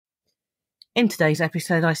In today's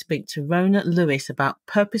episode, I speak to Rona Lewis about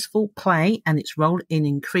purposeful play and its role in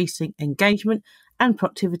increasing engagement and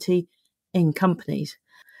productivity in companies.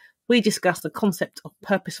 We discuss the concept of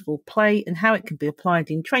purposeful play and how it can be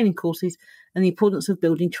applied in training courses and the importance of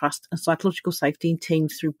building trust and psychological safety in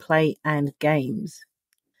teams through play and games.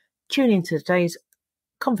 Tune into today's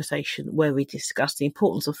conversation where we discuss the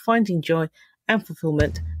importance of finding joy and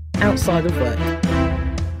fulfillment outside of work.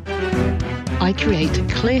 I create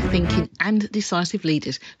clear thinking and decisive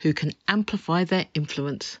leaders who can amplify their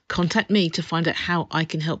influence. Contact me to find out how I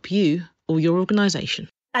can help you or your organisation.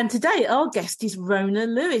 And today our guest is Rona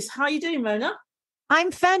Lewis. How are you doing, Rona?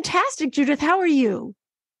 I'm fantastic, Judith. How are you?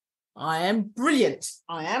 I am brilliant.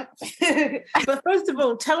 I am. But first of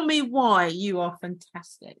all, tell me why you are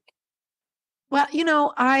fantastic. Well,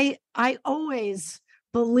 I always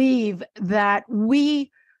believe that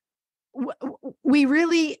we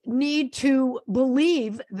really need to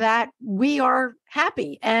believe that we are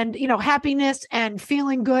happy, and happiness and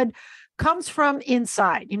feeling good comes from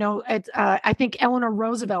inside. I think Eleanor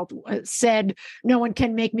Roosevelt said, "No one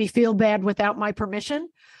can make me feel bad without my permission."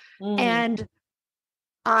 And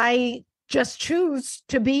I just choose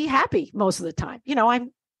to be happy most of the time.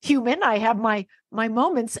 I'm human. I have my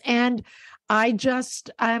moments, and I'm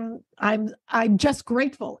just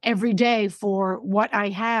grateful every day for what I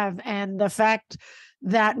have, and the fact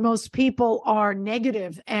that most people are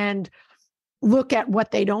negative and look at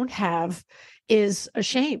what they don't have is a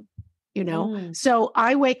shame, So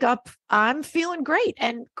I wake up, I'm feeling great,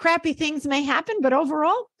 and crappy things may happen, but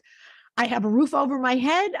overall, I have a roof over my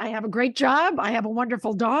head. I have a great job. I have a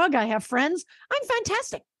wonderful dog. I have friends. I'm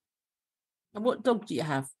fantastic. And what dog do you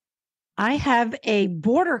have? I have a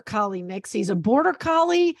border collie mix. He's a border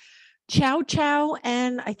collie, chow chow,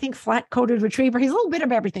 and I think flat-coated retriever. He's a little bit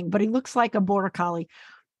of everything, but he looks like a border collie.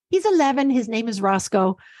 He's 11. His name is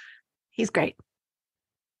Roscoe. He's great.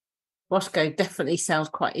 Roscoe definitely sounds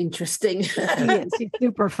quite interesting. He is. He's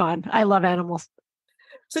super fun. I love animals.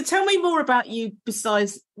 So tell me more about you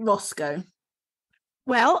besides Roscoe.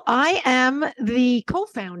 Well, I am the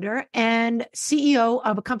co-founder and CEO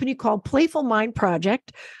of a company called Playful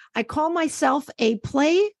Project. I call myself a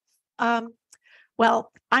play, I'm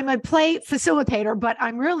a play facilitator, but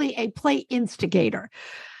I'm really a play instigator,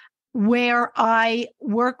 where I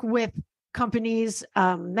work with companies,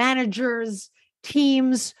 managers,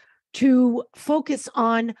 teams to focus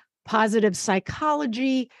on positive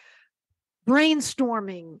psychology,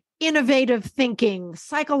 brainstorming, innovative thinking,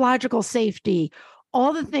 psychological safety,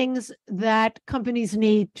 all the things that companies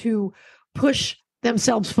need to push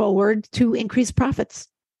themselves forward to increase profits.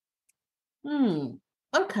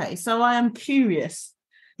 Okay, so I am curious.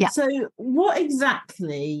 Yeah. So what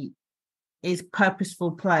exactly is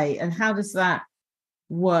purposeful play, and how does that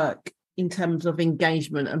work in terms of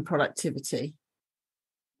engagement and productivity?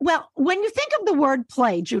 Well, when you think of the word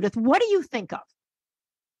play, Judith, what do you think of?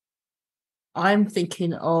 I'm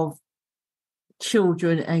thinking of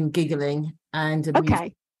children and giggling and amusement.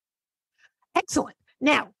 Okay. Excellent.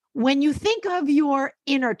 Now, when you think of your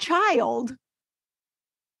inner child,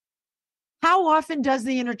 how often does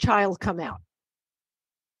the inner child come out?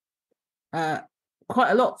 Quite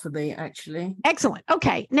a lot for me, actually. Excellent.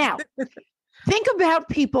 Okay. Now, think about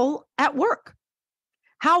people at work.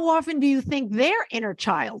 How often do you think their inner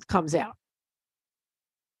child comes out?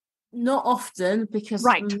 Not often, because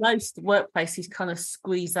most workplaces kind of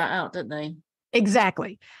squeeze that out, don't they?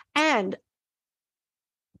 Exactly. And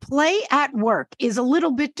play at work is a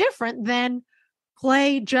little bit different than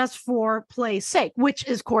play just for play's sake, which,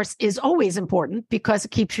 of course, is always important because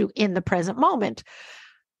it keeps you in the present moment.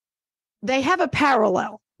 They have a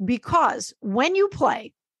parallel, because when you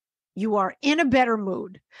play, you are in a better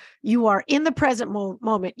mood. You are in the present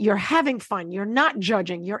moment. You're having fun. You're not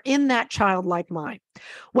judging. You're in that childlike mind.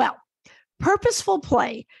 Well, purposeful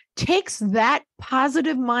play takes that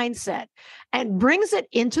positive mindset and brings it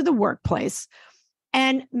into the workplace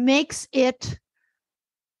and makes a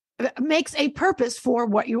purpose for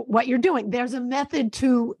what you're doing. There's a method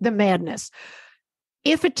to the madness.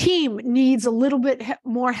 If a team needs a little bit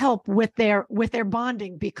more help with their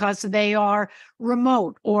bonding because they are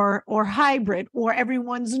remote or hybrid, or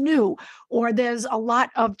everyone's new, or there's a lot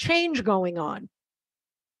of change going on,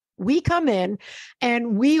 we come in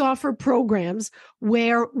and we offer programs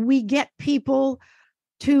where we get people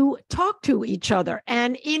to talk to each other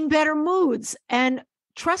and in better moods and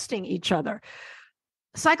trusting each other.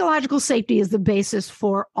 Psychological safety is the basis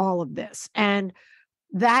for all of this. And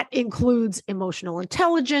that includes emotional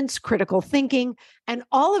intelligence, critical thinking, and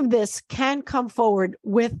all of this can come forward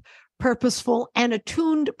with purposeful and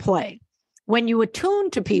attuned play. When you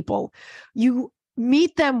attune to people, you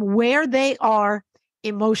meet them where they are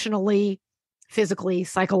emotionally, physically,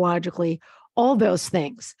 psychologically, all those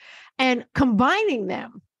things. And combining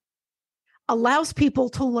them allows people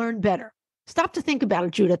to learn better. Stop to think about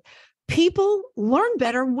it, Judith. People learn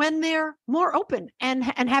better when they're more open and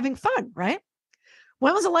having fun, right?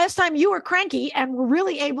 When was the last time you were cranky and were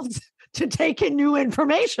really able to take in new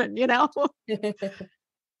information,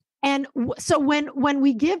 And so when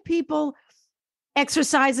we give people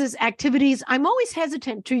exercises, activities, I'm always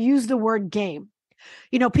hesitant to use the word game.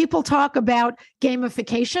 People talk about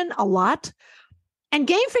gamification a lot, and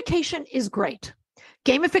gamification is great.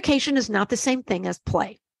 Gamification is not the same thing as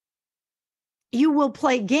play. You will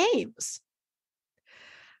play games.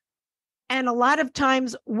 And a lot of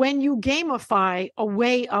times when you gamify a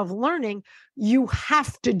way of learning, you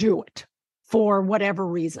have to do it for whatever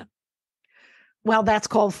reason. Well, that's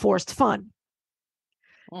called forced fun.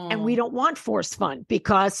 And we don't want forced fun,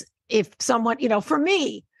 because if someone, for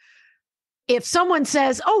me, if someone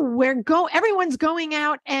says, oh, everyone's going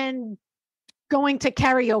out and going to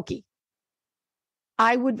karaoke,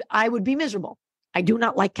 I would be miserable. I do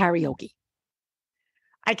not like karaoke.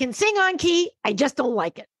 I can sing on key. I just don't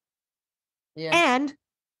like it. Yeah. And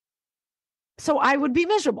so I would be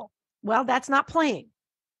miserable. Well, that's not playing.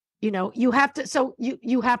 You have to,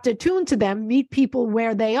 you have to tune to them, meet people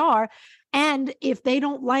where they are. And if they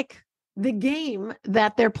don't like the game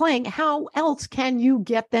that they're playing, how else can you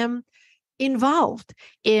get them involved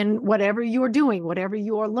in whatever you're doing, whatever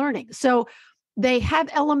you're learning? So they have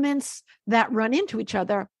elements that run into each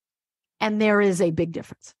other, and there is a big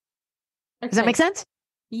difference. Okay. Does that make sense?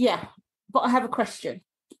 Yeah, but I have a question.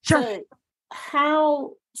 Sure.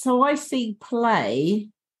 So I see play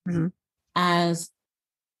as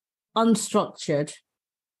unstructured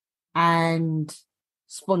and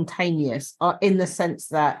spontaneous, in the sense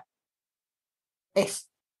that it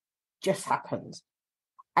just happens.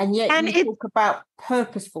 And yet you talk about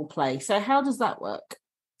purposeful play. So how does that work?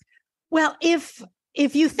 Well, if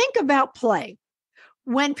you think about play,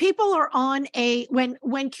 when people are on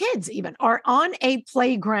when kids even are on a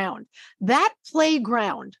playground, that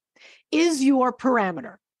playground is your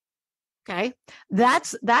parameter. Okay.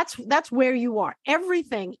 That's where you are.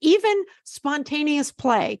 Everything, even spontaneous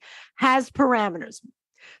play, has parameters.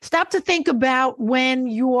 Stop to think about when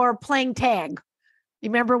you're playing tag. You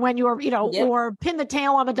remember when you were, or pin the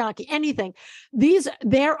tail on a donkey, anything.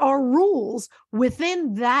 There are rules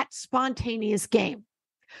within that spontaneous game.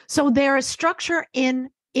 So there is structure in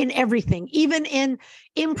everything, even in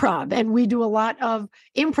improv. And we do a lot of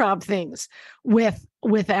improv things with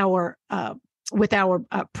our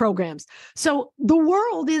programs. So the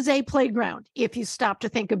world is a playground, if you stop to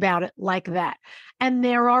think about it like that. And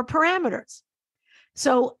there are parameters.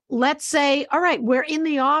 So let's say, all right, we're in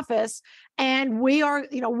the office and we are,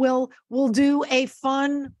 we'll do a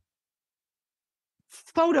fun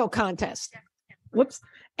photo contest. Whoops.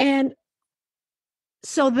 And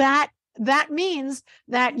so that means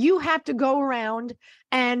that you have to go around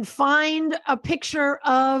and find a picture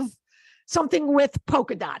of something with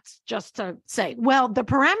polka dots, just to say, well, the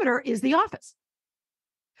parameter is the office.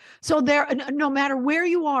 So no matter where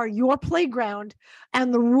you are, your playground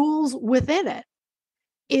and the rules within it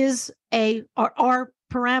are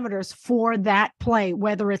parameters for that play,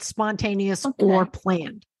 whether it's spontaneous or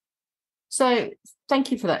planned. So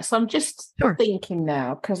thank you for that. So I'm just thinking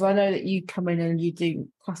now, because I know that you come in and you do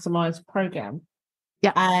customized program.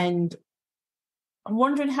 Yeah. And I'm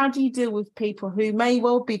wondering, how do you deal with people who may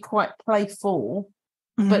well be quite playful,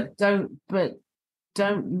 but don't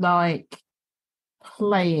like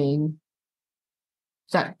playing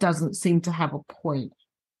that doesn't seem to have a point?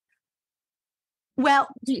 Well,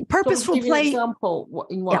 purposeful play. An example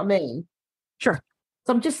what I mean? Sure.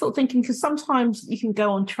 So I'm just sort of thinking, because sometimes you can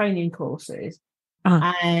go on training courses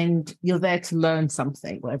and you're there to learn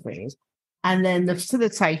something, whatever it is, and then the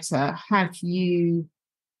facilitator have you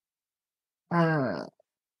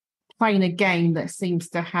playing a game that seems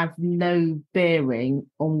to have no bearing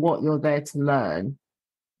on what you're there to learn.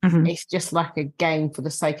 It's just like a game for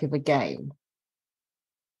the sake of a game.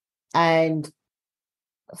 And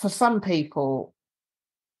for some people,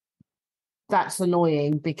 that's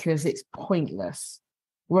annoying because it's pointless.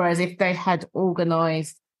 Whereas if they had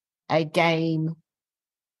organised a game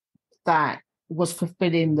that was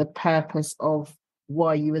fulfilling the purpose of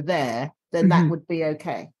why you were there, then that would be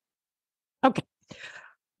okay. Okay.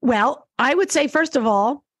 Well, I would say, first of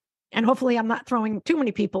all, and hopefully I'm not throwing too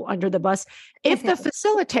many people under the bus, if the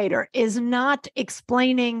facilitator is not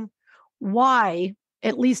explaining why,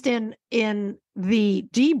 at least in the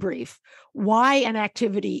debrief, why an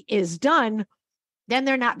activity is done, then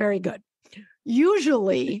they're not very good.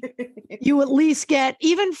 usually you at least get,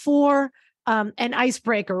 even for an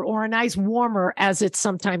icebreaker or an ice warmer, as it's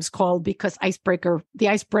sometimes called, because the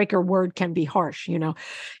icebreaker word can be harsh,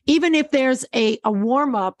 even if there's a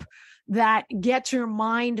warm up that gets your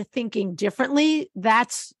mind thinking differently,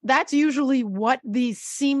 that's usually what these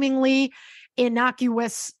seemingly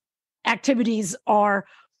innocuous activities are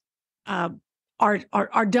done.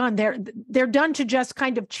 They're done to just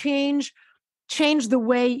kind of change the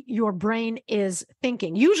way your brain is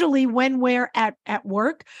thinking. Usually when we're at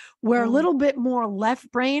work, we're a little bit more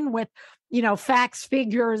left brain with, facts,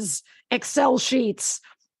 figures, Excel sheets,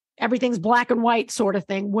 everything's black and white sort of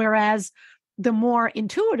thing. Whereas the more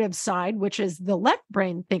intuitive side, which is the left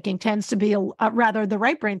brain thinking, tends to be rather the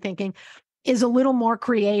right brain thinking is a little more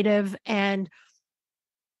creative, and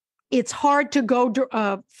it's hard to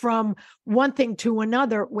go from one thing to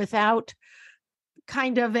another without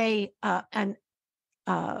kind of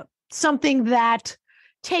something that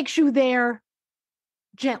takes you there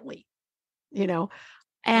gently,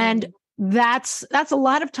 and that's a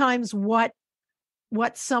lot of times what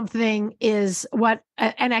something is, what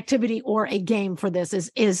an activity or a game for this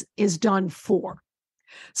is done for.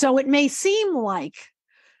 So it may seem like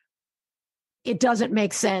it doesn't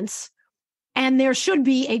make sense, and there should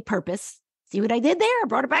be a purpose. See what I did there? I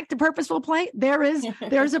brought it back to purposeful play. There's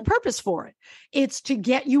a purpose for it. It's to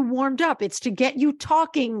get you warmed up. It's to get you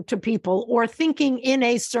talking to people or thinking in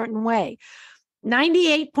a certain way.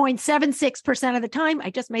 98.76% of the time,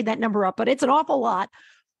 I just made that number up, but it's an awful lot.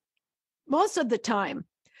 Most of the time,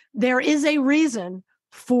 there is a reason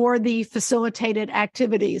for the facilitated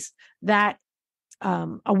activities that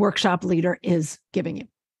a workshop leader is giving you.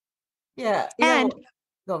 Yeah. And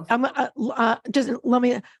just let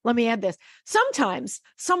me add this. Sometimes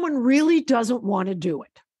someone really doesn't want to do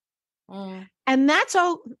it. And that's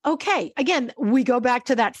okay. Again, we go back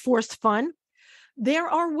to that forced fun. There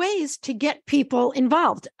are ways to get people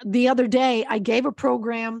involved. The other day, I gave a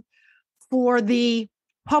program for the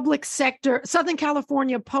public sector, Southern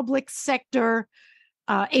California Public Sector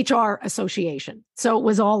HR Association. So it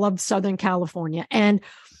was all of Southern California. And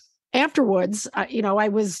afterwards,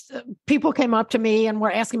 people came up to me and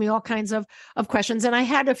were asking me all kinds of questions. And I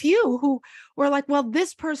had a few who were like, well,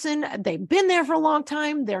 this person, they've been there for a long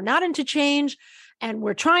time. They're not into change. And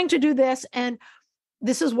we're trying to do this. And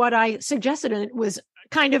this is what I suggested. And it was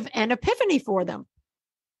kind of an epiphany for them.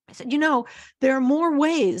 I said, there are more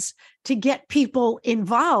ways to get people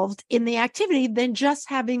involved in the activity than just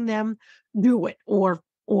having them do it or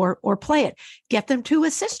play it. Get them to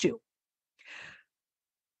assist you.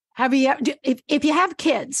 If you have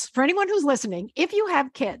kids, for anyone who's listening, if you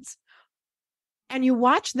have kids and you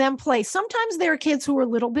watch them play, sometimes there are kids who are a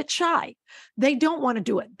little bit shy. They don't want to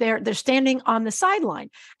do it. They're standing on the sideline.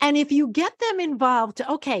 And if you get them involved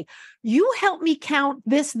okay, you help me count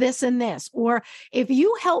this, this, and this, or if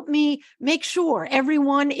you help me make sure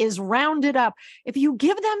everyone is rounded up, if you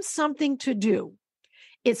give them something to do,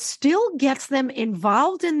 it still gets them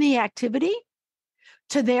involved in the activity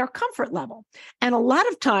to their comfort level. And a lot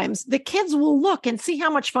of times the kids will look and see how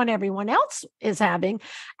much fun everyone else is having.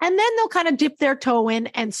 And then they'll kind of dip their toe in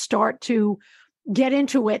and start to get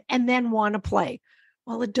into it and then want to play.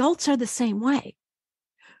 Well, adults are the same way.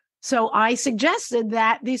 So I suggested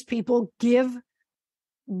that these people give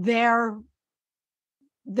their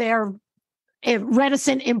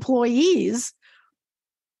reticent employees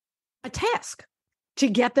a task to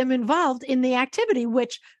get them involved in the activity,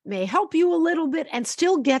 which may help you a little bit and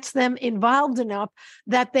still gets them involved enough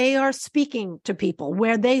that they are speaking to people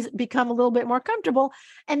where they become a little bit more comfortable.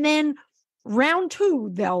 And then round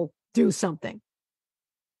 2, they'll do something.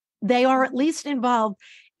 They are at least involved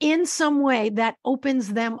in some way that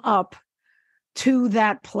opens them up to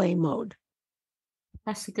that play mode.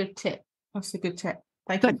 That's a good tip.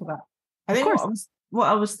 Thank you for that. I Of think course. what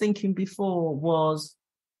I was thinking before was,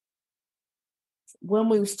 when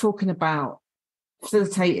we was talking about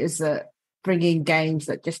facilitators that bring in games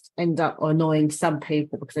that just end up annoying some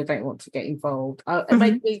people because they don't want to get involved, it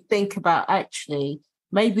made me think about, actually,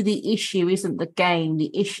 maybe the issue isn't the game.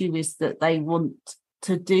 The issue is that they want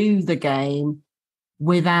to do the game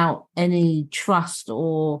without any trust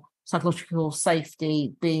or psychological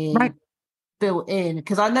safety being built in.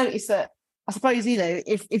 Because I noticed that, I suppose,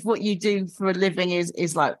 if what you do for a living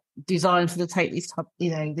is like design facilitate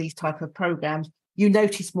these type of programs, you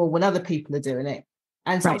notice more when other people are doing it.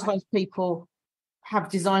 And sometimes people have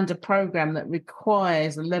designed a program that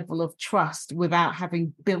requires a level of trust without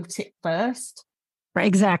having built it first. Right.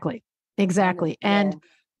 Exactly. And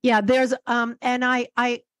there's and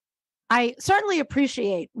I certainly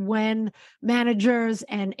appreciate when managers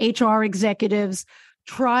and HR executives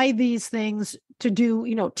try these things to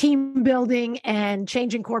do, team building and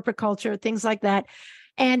changing corporate culture, things like that.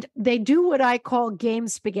 And they do what I call game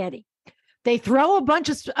spaghetti. They throw a bunch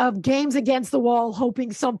of games against the wall,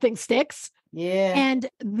 hoping something sticks. Yeah. And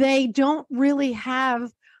they don't really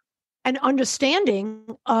have an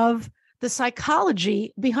understanding of the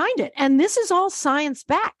psychology behind it. And this is all science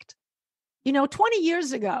backed. 20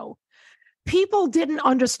 years ago, people didn't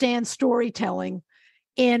understand storytelling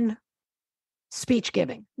in speech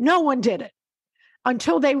giving. No one did it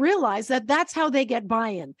until they realized that that's how they get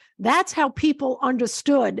buy-in. That's how people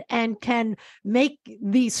understood and can make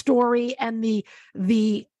the story and the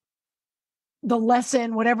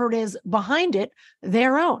lesson, whatever it is behind it,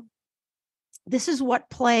 their own. This is what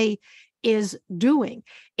play is doing.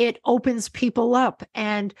 It opens people up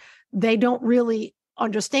and they don't really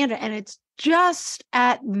understand it. And it's just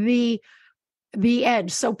at the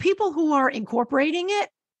edge. So people who are incorporating it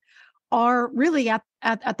are really at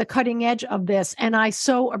the cutting edge of this. And I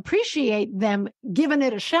so appreciate them giving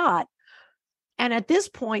it a shot. And at this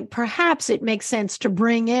point, perhaps it makes sense to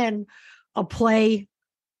bring in a play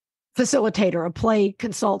facilitator, a play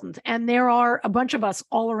consultant. And there are a bunch of us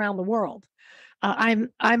all around the world. I'm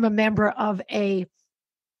a member of a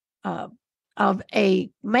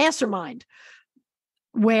mastermind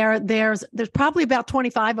where there's probably about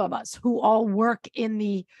 25 of us who all work in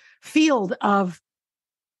the field of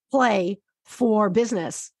play for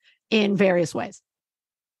business in various ways.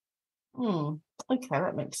 Okay,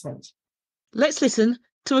 that makes sense. Let's listen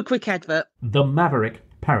to a quick advert. The Maverick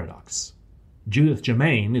Paradox. Judith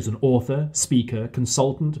Germain is an author, speaker,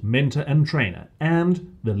 consultant, mentor, and trainer,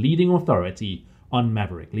 and the leading authority on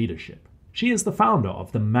Maverick leadership. She is the founder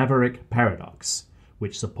of the Maverick Paradox,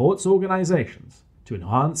 which supports organizations to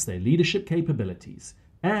enhance their leadership capabilities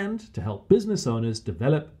and to help business owners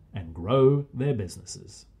develop and grow their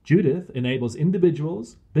businesses. Judith enables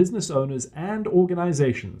individuals, business owners, and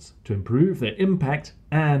organizations to improve their impact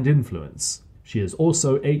and influence. She is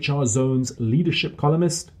also HR Zone's leadership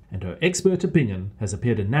columnist, and her expert opinion has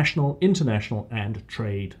appeared in national, international, and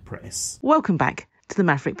trade press. Welcome back to the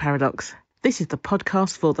Maverick Paradox. This is the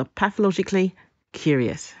podcast for the pathologically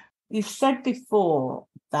curious. You've said before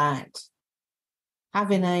that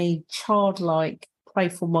having a childlike,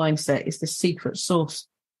 playful mindset is the secret sauce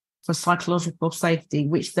for psychological safety,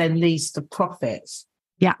 which then leads to profits.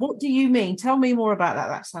 Yeah. What do you mean? Tell me more about that.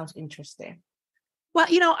 That sounds interesting. Well,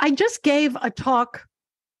 I just gave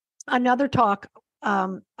another talk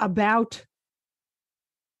about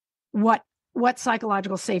what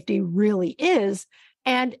psychological safety really is.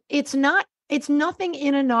 And it's nothing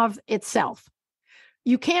in and of itself.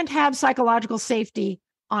 You can't have psychological safety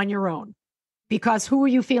on your own because who are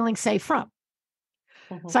you feeling safe from?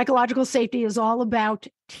 Mm-hmm. Psychological safety is all about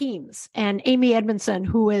teams. And Amy Edmondson,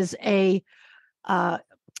 who is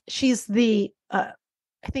she's the, I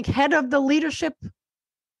think, head of the leadership.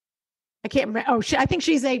 I can't remember. I think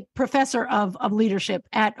she's a professor of leadership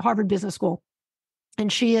at Harvard Business School.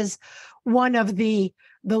 And she is one of the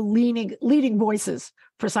leading voices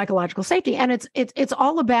for psychological safety. And it's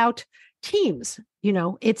all about teams.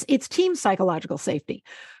 It's team psychological safety.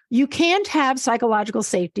 You can't have psychological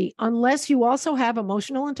safety unless you also have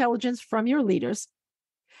emotional intelligence from your leaders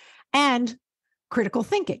and critical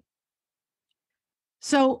thinking.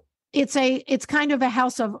 So it's kind of a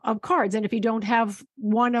house of cards. And if you don't have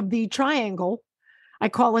one of the triangle, I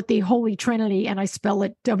call it the Holy Trinity, and I spell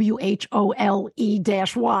it WHOLE-Y.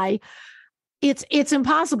 It's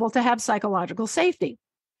impossible to have psychological safety.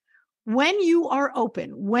 When you are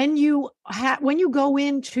open, when you go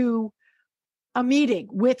into a meeting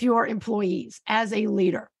with your employees as a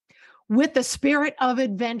leader, with the spirit of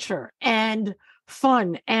adventure and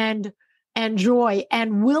fun and joy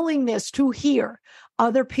and willingness to hear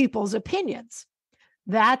other people's opinions,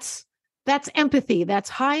 that's empathy. That's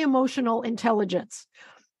high emotional intelligence.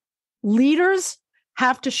 Leaders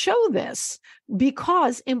have to show this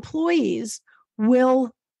because employees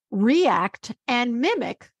will react and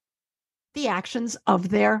mimic the actions of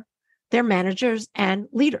their managers and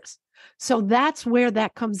leaders. So that's where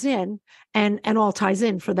that comes in and all ties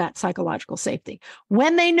in for that psychological safety.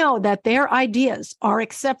 When they know that their ideas are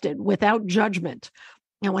accepted without judgment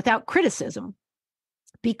and without criticism,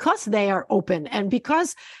 because they are open and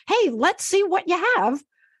because, hey, let's see what you have,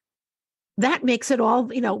 that makes it all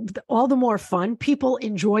the more fun. People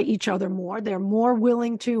enjoy each other more. They're more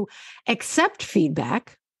willing to accept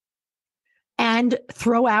feedback and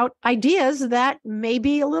throw out ideas that may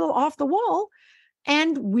be a little off the wall.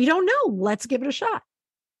 And we don't know. Let's give it a shot.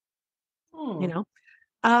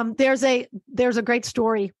 There's a great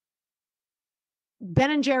story.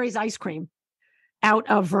 Ben and Jerry's ice cream out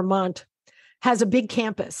of Vermont has a big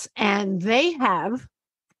campus, and they have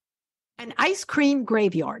an ice cream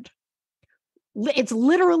graveyard. It's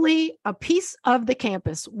literally a piece of the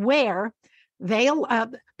campus where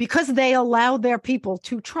because they allow their people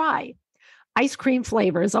to try ice cream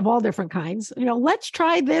flavors of all different kinds. Let's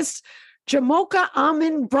try this Jamocha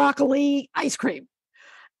almond broccoli ice cream.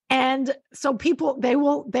 And so people, they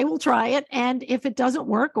will try it. And if it doesn't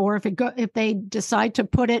work, or if they decide to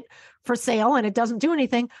put it for sale and it doesn't do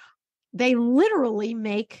anything, they literally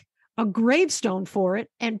make a gravestone for it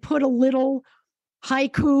and put a little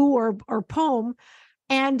haiku or poem.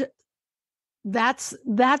 And that's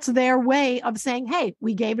their way of saying, hey,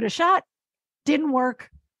 we gave it a shot, didn't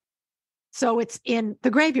work, so it's in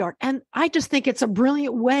the graveyard. And I just think it's a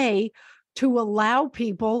brilliant way to allow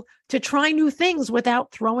people to try new things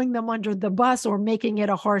without throwing them under the bus or making it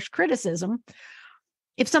a harsh criticism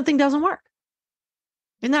if something doesn't work.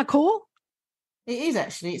 Isn't that cool? It is,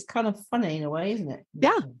 actually. It's kind of funny in a way, isn't it?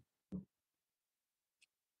 Yeah.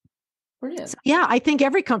 Brilliant. Yeah, I think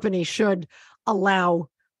every company should allow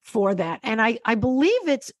for that. And I believe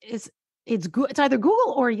it's either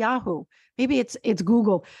Google or Yahoo. Maybe it's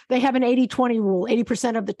Google. They have an 80-20 rule.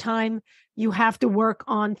 80% of the time you have to work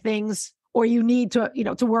on things, or you need to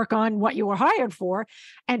work on what you were hired for.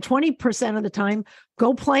 And 20% of the time,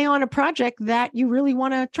 go play on a project that you really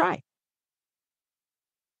want to try.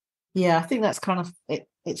 Yeah, I think that's kind of it.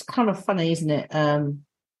 It's kind of funny, isn't it?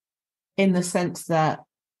 In the sense that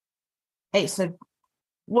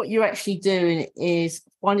what you're actually doing is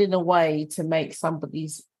finding a way to make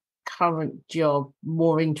somebody's current job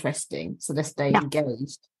more interesting, so they stay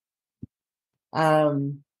engaged. But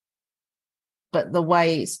the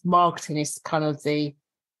way it's marketing is kind of the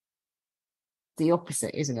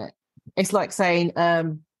opposite, isn't it? It's like saying,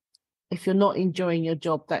 if you're not enjoying your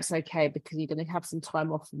job, that's okay, because you're going to have some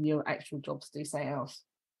time off from your actual job to do something else.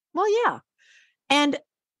 Well, yeah. And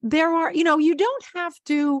there are, you don't have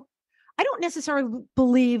to, I don't necessarily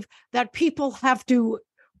believe that people have to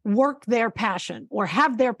work their passion or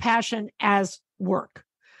have their passion as work.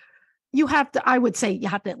 I would say you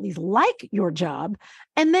have to at least like your job,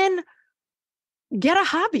 and then get a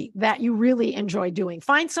hobby that you really enjoy doing.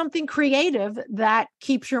 Find something creative that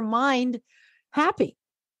keeps your mind happy.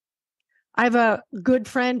 I have a good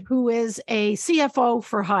friend who is a CFO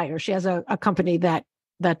for hire. She has a company that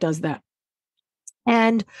does that.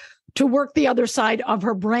 And to work the other side of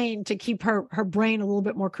her brain, to keep her brain a little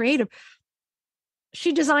bit more creative,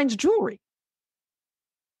 she designs jewelry.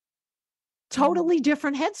 Totally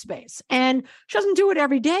different headspace. And she doesn't do it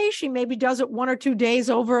every day. She maybe does it 1 or 2 days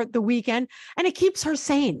over the weekend, and it keeps her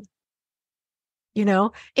sane.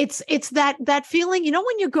 It's that feeling,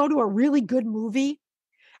 when you go to a really good movie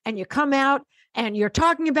and you come out and you're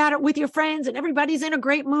talking about it with your friends and everybody's in a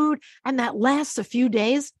great mood, and that lasts a few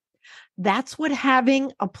days. That's what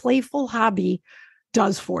having a playful hobby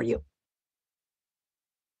does for you.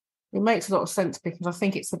 It makes a lot of sense, because I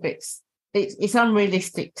think it's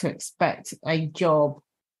unrealistic to expect a job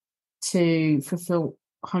to fulfill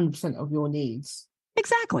 100% of your needs.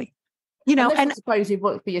 Exactly. And I suppose you've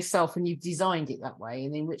worked for yourself and you've designed it that way,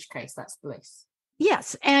 and in which case that's bliss.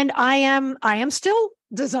 Yes, and I am still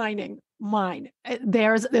designing mine.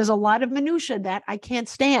 There's a lot of minutia that I can't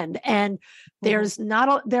stand, and there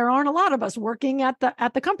aren't a lot of us working at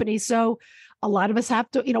the company, so a lot of us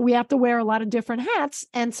have to, we have to wear a lot of different hats,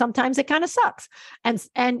 and sometimes it kind of sucks.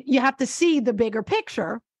 And you have to see the bigger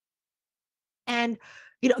picture. And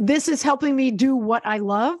this is helping me do what I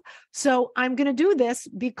love, so I'm going to do this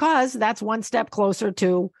because that's one step closer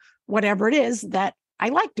to whatever it is that I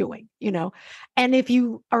like doing, and if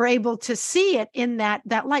you are able to see it in that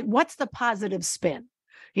light, what's the positive spin?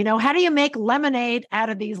 How do you make lemonade out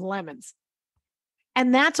of these lemons?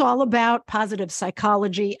 And that's all about positive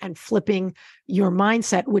psychology and flipping your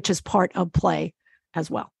mindset, which is part of play as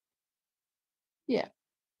well. Yeah.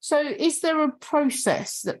 So is there a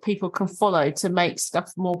process that people can follow to make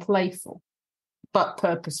stuff more playful, but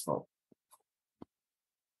purposeful?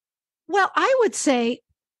 Well, I would say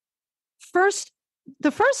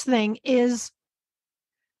the first thing is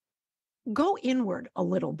go inward a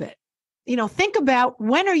little bit. Think about,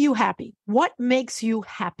 when are you happy? What makes you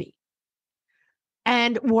happy?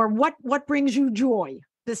 Or what brings you joy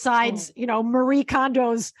besides, Marie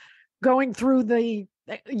Kondo's going through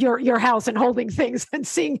your house and holding things and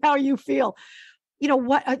seeing how you feel.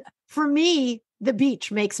 For me, the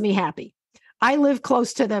beach makes me happy. I live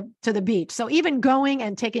close to the beach. So even going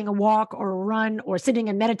and taking a walk or a run or sitting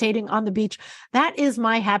and meditating on the beach, that is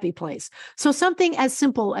my happy place. So something as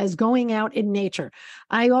simple as going out in nature.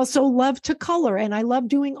 I also love to color, and I love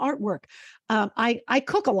doing artwork. I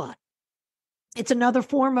cook a lot. It's another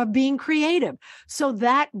form of being creative. So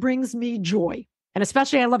that brings me joy. And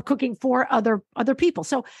especially I love cooking for other people.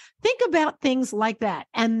 So think about things like that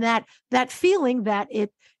and that feeling that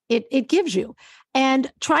it gives you,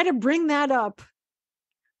 and try to bring that up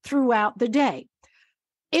throughout the day.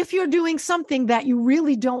 If you're doing something that you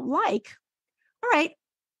really don't like, all right,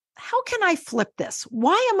 how can I flip this?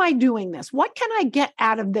 Why am I doing this? What can I get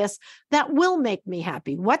out of this that will make me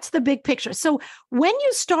happy? What's the big picture? So when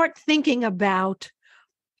you start thinking about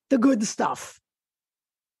the good stuff,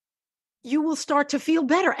 you will start to feel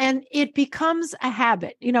better, and it becomes a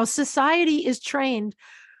habit. You know, society is trained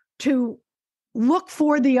to look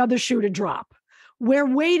for the other shoe to drop. We're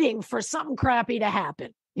waiting for something crappy to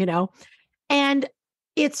happen, you know, and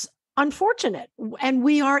it's unfortunate. And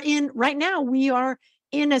right now we are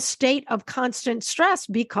in a state of constant stress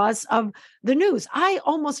because of the news. I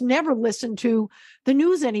almost never listen to the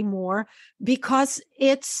news anymore because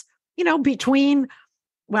it's, you know,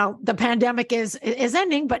 the pandemic is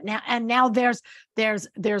ending, but now there's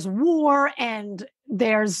war, and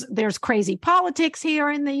there's crazy politics here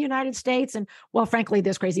in the United States. And well, frankly,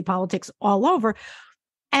 there's crazy politics all over.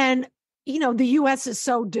 And, you know, the US is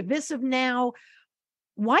so divisive now.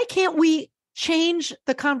 Why can't we change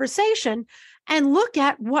the conversation and look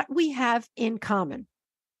at what we have in common?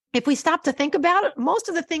 If we stop to think about it, most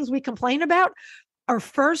of the things we complain about are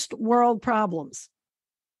first world problems.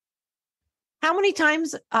 How many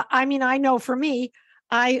times, I know for me,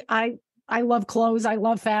 I love clothes, I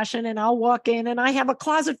love fashion, and I'll walk in and I have a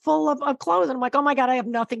closet full of clothes. And I'm like, oh my God, I have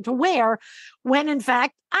nothing to wear. When in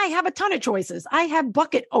fact, I have a ton of choices. I have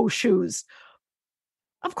bucket O shoes.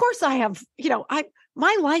 Of course I have,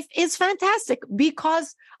 my life is fantastic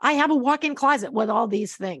because I have a walk-in closet with all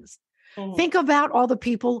these things. Mm. Think about all the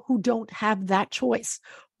people who don't have that choice.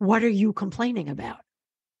 What are you complaining about?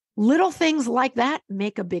 Little things like that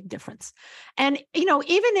make a big difference. And,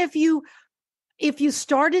 even if you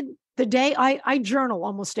started the day, I journal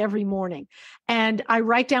almost every morning, and I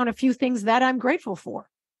write down a few things that I'm grateful for.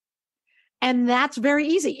 And that's very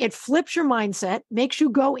easy. It flips your mindset, makes you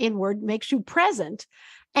go inward, makes you present,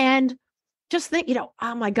 and just think,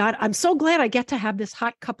 oh my God, I'm so glad I get to have this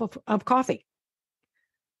hot cup of coffee.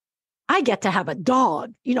 I get to have a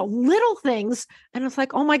dog, little things. And it's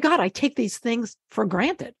like, oh my God, I take these things for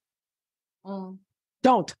granted.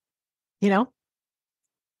 Don't,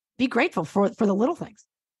 be grateful for the little things.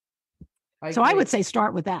 I would say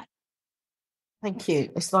start with that. Thank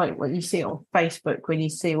you. It's like what you see on Facebook when you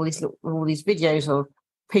see all these videos of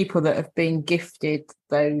people that have been gifted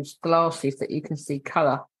those glasses that you can see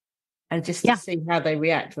colour, and just to see how they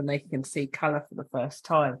react when they can see colour for the first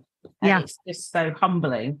time. And it's just so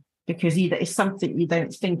humbling because it's something you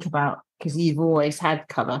don't think about because you've always had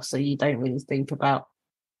colour, so you don't really think about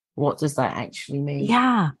what does that actually mean.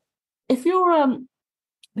 Yeah. If you're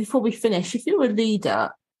before we finish, if you're a leader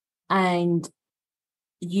and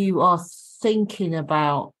you are thinking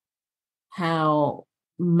about how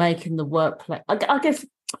making the workplace, I guess,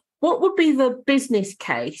 what would be the business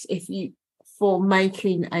case for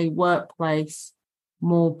making a workplace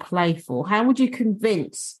more playful? How would you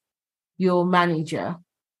convince your manager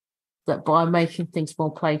that by making things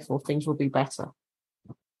more playful, things will be better?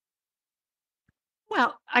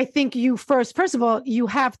 Well, I think first of all, you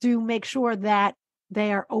have to make sure that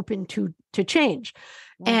they are open to change.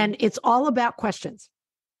 And it's all about questions.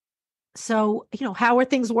 So, how are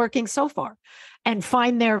things working so far? And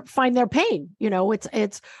find their pain.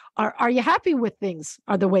 It's are you happy with things?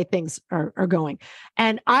 Are the way things are going?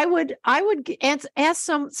 And I would ask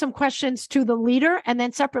some questions to the leader, and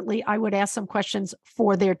then separately I would ask some questions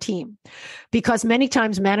for their team, because many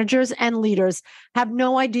times managers and leaders have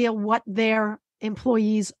no idea what their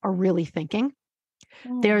employees are really thinking.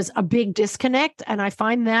 There's a big disconnect, and I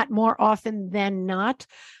find that more often than not,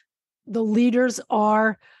 the leaders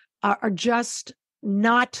are just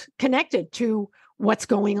not connected to what's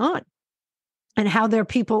going on and how their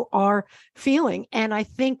people are feeling. And I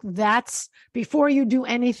think that's, before you do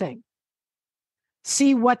anything,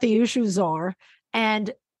 see what the issues are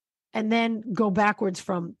and then go backwards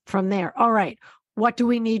from there. All right, what do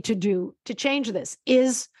we need to do to change this?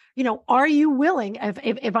 Are you willing,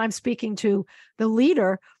 if I'm speaking to the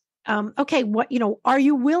leader, okay, are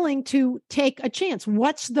you willing to take a chance?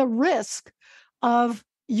 What's the risk of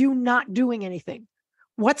you not doing anything?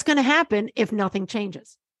 What's going to happen if nothing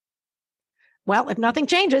changes? Well, if nothing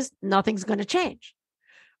changes, nothing's going to change.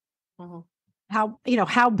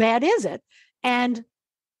 How bad is it? And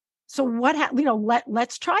so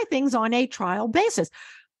let's try things on a trial basis.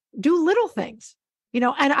 Do little things.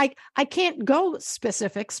 And I can't go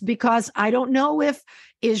specifics because I don't know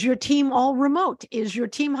is your team all remote? Is your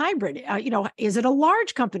team hybrid? Is it a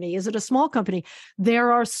large company? Is it a small company?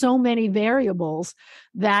 There are so many variables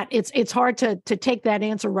that it's hard to take that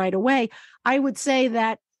answer right away. I would say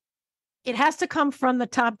that it has to come from the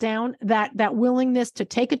top down, that willingness to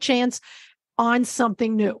take a chance on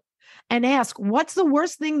something new and ask, what's the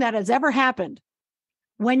worst thing that has ever happened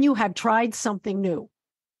when you have tried something new?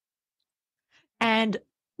 And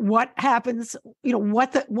what happens,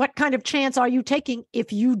 what kind of chance are you taking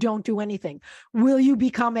if you don't do anything? Will you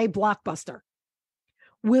become a Blockbuster?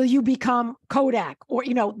 Will you become Kodak or,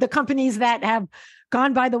 the companies that have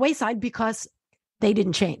gone by the wayside because they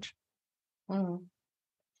didn't change?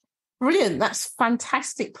 Brilliant. That's a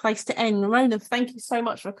fantastic place to end. Rona, thank you so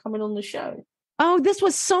much for coming on the show. Oh, this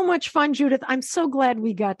was so much fun, Judith. I'm so glad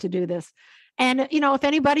we got to do this. And, if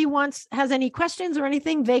anybody has any questions or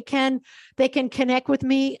anything, they can connect with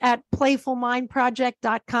me at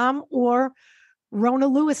playfulmindproject.com or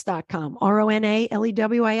ronalewis.com,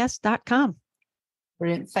 RONALEWIS.com.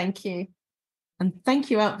 Brilliant. Thank you. And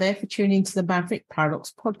thank you out there for tuning to the Maverick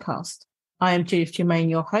Paradox podcast. I am Judith Germain,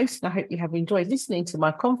 your host, and I hope you have enjoyed listening to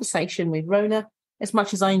my conversation with Rona as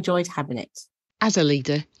much as I enjoyed having it. As a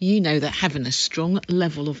leader, you know that having a strong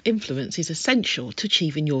level of influence is essential to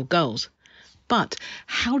achieving your goals. But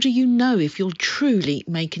how do you know if you're truly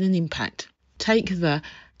making an impact? Take the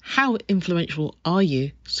How Influential Are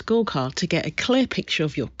You scorecard to get a clear picture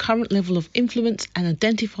of your current level of influence and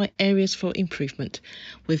identify areas for improvement.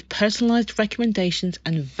 With personalised recommendations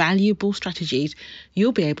and valuable strategies,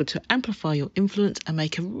 you'll be able to amplify your influence and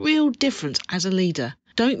make a real difference as a leader.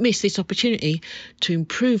 Don't miss this opportunity to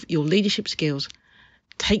improve your leadership skills.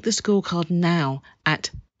 Take the scorecard now at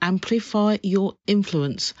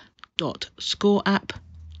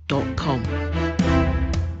amplifyyourinfluence.scoreapp.com.